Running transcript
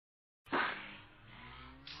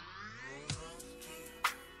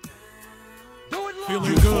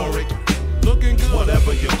feeling euphoric, good. Looking good,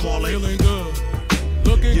 whatever you call it, feeling good.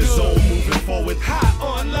 Looking your good. Zone moving forward, high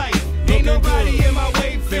on life. Ain't nobody good. In my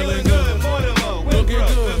way, feeling good. Mortimer, Winthrop,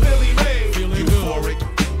 and Billy Ray, feeling euphoric,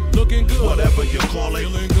 good. Looking good, whatever you call it,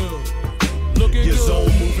 feeling good. Looking your good.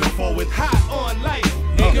 Zone moving forward, high on life.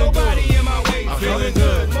 Ain't nobody in my way, feeling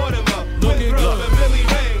good. Mortimer, Winthrop, and Billy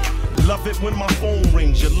Ray. Love it when my phone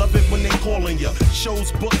rings, you love it when they calling you.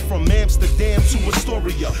 Shows booked from Amsterdam to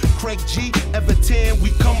Astoria. Craig G, EvitaN, we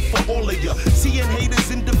come for all of you. Seeing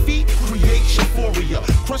haters in defeat, create euphoria.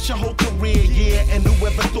 Crush your whole career, yeah, and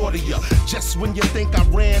whoever thought of you. Just when you think I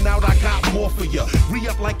ran out, I got more for you.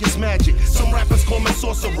 Re-up like it's magic, some rappers call me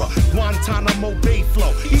sorcerer. Guantanamo Bay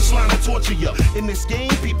flow, each line I torture you. In this game,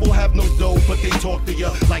 people have no dough, but they talk to you.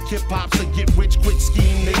 Like hip-hop's a get-rich-quick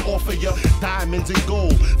scheme they offer you. Diamonds and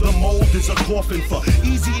gold, the mold is a coffin for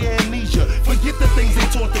easy amnesia. Forget the things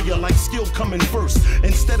they taught to you, like skill coming first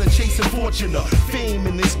instead of chasing fortune or fame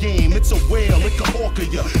in this game. It's a whale, it can orca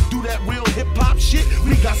you. Do that real hip-hop shit,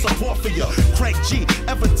 we got support for you. Craig G,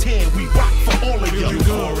 EvitaN, we rock for all of you.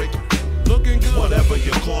 Euphoric, looking good, whatever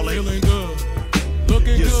you call it, feeling good.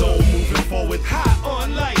 Looking your good. Zone moving forward, high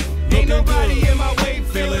on life. Ain't nobody good. In my way,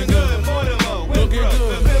 feeling good. Mortimer, Winthrop,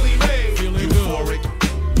 and Billy Ray, feeling euphoric,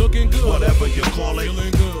 good. Looking good, whatever you call it,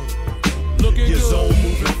 feeling good. Looking your good. Zone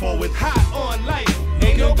moving forward, high on life.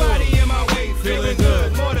 Ain't nobody good. In my way, feeling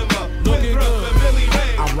good. Mortimer, Winthrop, and Billy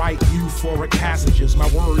Ray. I write euphoric passages, my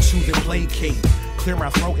words soothe and placate. Clear my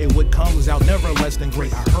throat and what comes out never less than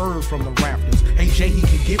great. I heard from the rafters, hey Jay, he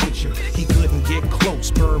can get with you. He couldn't get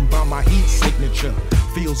close, burned by my heat signature.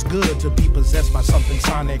 Feels good to be possessed by something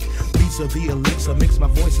sonic. Beats of the elixir, mix my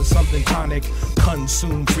voice with something tonic.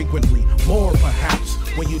 Consume frequently, more perhaps.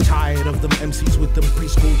 When you tired of them MCs with them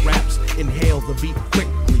preschool raps, inhale the beat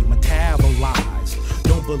quickly, metabolize.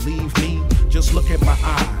 Don't believe me? Just look at my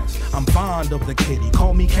eyes. I'm fond of the kitty,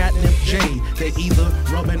 call me Catnip J. They either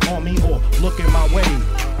rubbing on me or looking my way.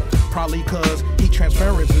 Probably cause he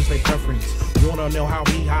transference is their preference. Wanna know how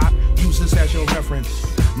he hot? Use this as your reference.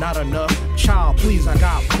 Not enough? Child, please, I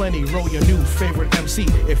got plenty. Roll your new favorite MC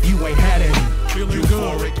if you ain't had any. Feeling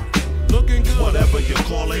euphoric, good. Looking good, whatever you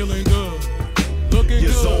call it, feeling good. Looking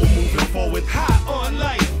your good. Zone moving forward, high on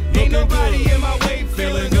life. Ain't nobody good. In my way,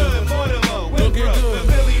 feeling good. Mortimer, Winthrop, and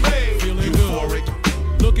Billy Ray, feeling euphoric,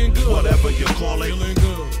 good. Looking good, whatever you call it, feeling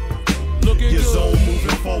good. Looking your good. Zone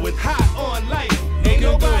moving forward, high on life. Ain't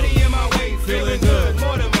nobody good. In my way, feeling good.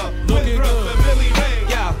 Mortimer, Winthrop, and Billy Ray.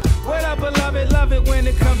 Yeah, what up, beloved? Love it when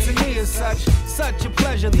it comes to me as such. Such a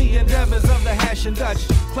pleasure, the endeavors of the hash and Dutch.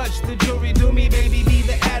 Clutch the jewelry, do me, baby, be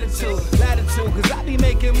the attitude. Latitude, cause I be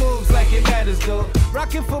making moves like it matters, dude.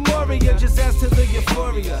 Rockin' for Moria, just as to the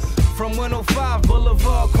euphoria. From 105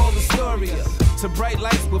 Boulevard, called Astoria. To bright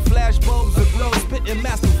lights with flash bulbs aglow, spitting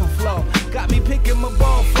masterful flow. Got me picking my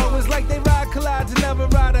ball flow. It's like they ride collides and never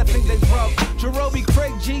ride, I think they broke. Jarobi,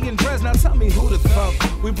 Craig G, and Dres, now tell me who the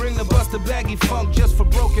thunk. We bring the bus to baggy funk just for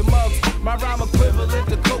broken mugs. My rhyme equivalent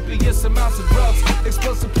to copious amounts of drugs.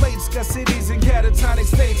 Explosive plates, got cities in catatonic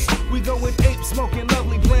states. We go with apes, smoking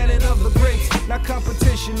lovely planet of the grapes. Not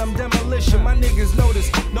competition, I'm demolition. My niggas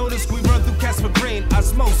notice we run through Casper Green,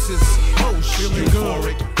 osmosis. Oh shit. Feeling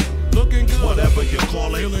good, looking good, whatever you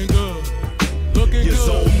call it, feeling good. Looking your good.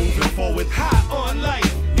 Zone moving forward, high on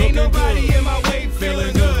life. Ain't nobody good. In my way,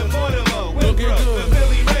 feeling good. Mortimer, Winthrop, and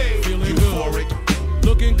Billy Ray, feeling euphoric, good.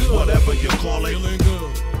 Looking good, whatever you call it, feeling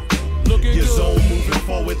good. Looking your good. Zone moving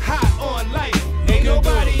forward, high on life. Ain't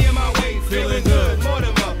nobody good. In my way, feeling good.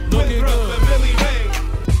 Mortimer, Winthrop, and Billy Ray.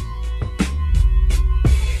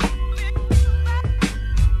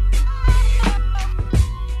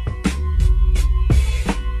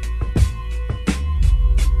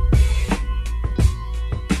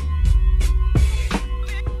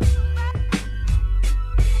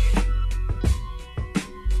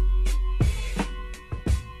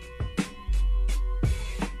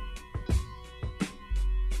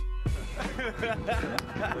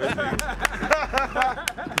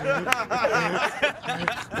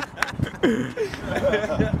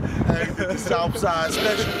 Hey, the South Side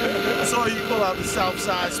Special. I saw you pull out the South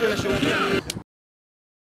Side Special.